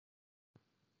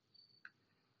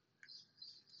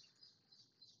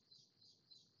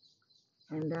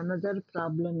And another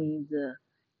problem is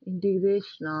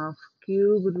integration of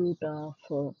cube root of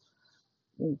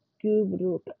cube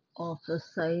root of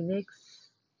sin x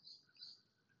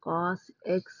cos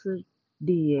x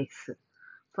dx.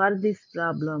 For this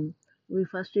problem, we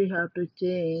first have to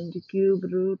change cube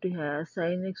root as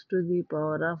sin x to the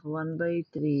power of 1 by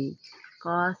 3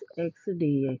 cos x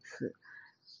dx.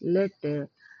 Let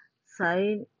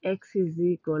sin x is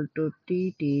equal to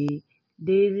tt,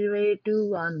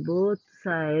 derivative on both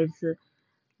sides,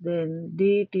 then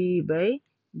dt by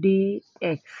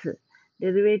dx.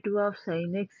 Derivative of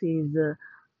sin x is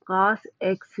cos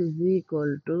x is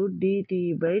equal to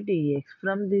dt by dx.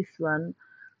 From this one,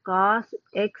 cos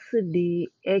x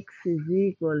dx is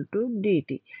equal to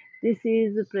dt. This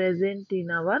is present in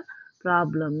our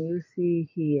problem. You see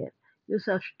here. You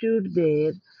substitute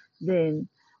there. Then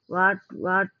what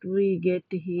we get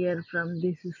here from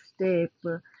this step?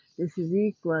 This is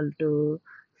equal to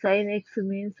sin x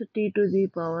means t to the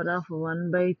power of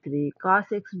 1 by 3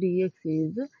 cos x dx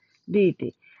is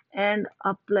dt, and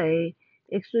apply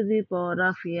x to the power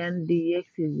of n dx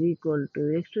is equal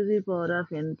to x to the power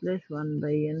of n plus 1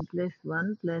 by n plus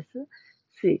 1 plus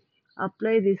c.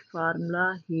 Apply this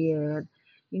formula here.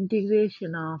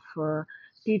 Integration of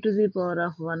t to the power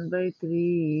of 1 by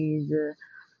 3 is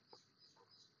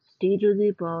t to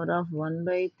the power of 1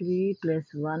 by 3 plus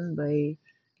 1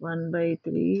 by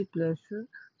 3 plus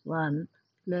 1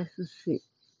 plus c.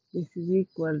 This is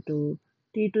equal to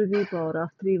t to the power of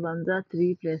 3 ones are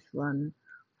 3 plus 1,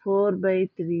 4 by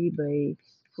 3 by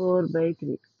 4 by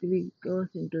 3. 3 goes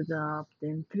into the half,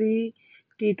 then 3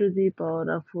 t to the power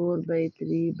of 4 by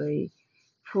 3 by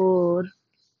 4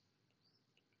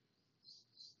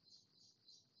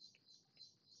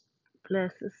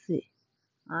 plus c.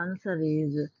 Answer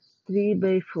is 3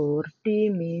 by 4. T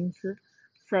means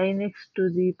sin x to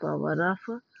the power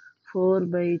of 4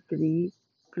 by 3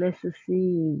 plus c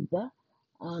is the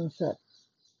answer.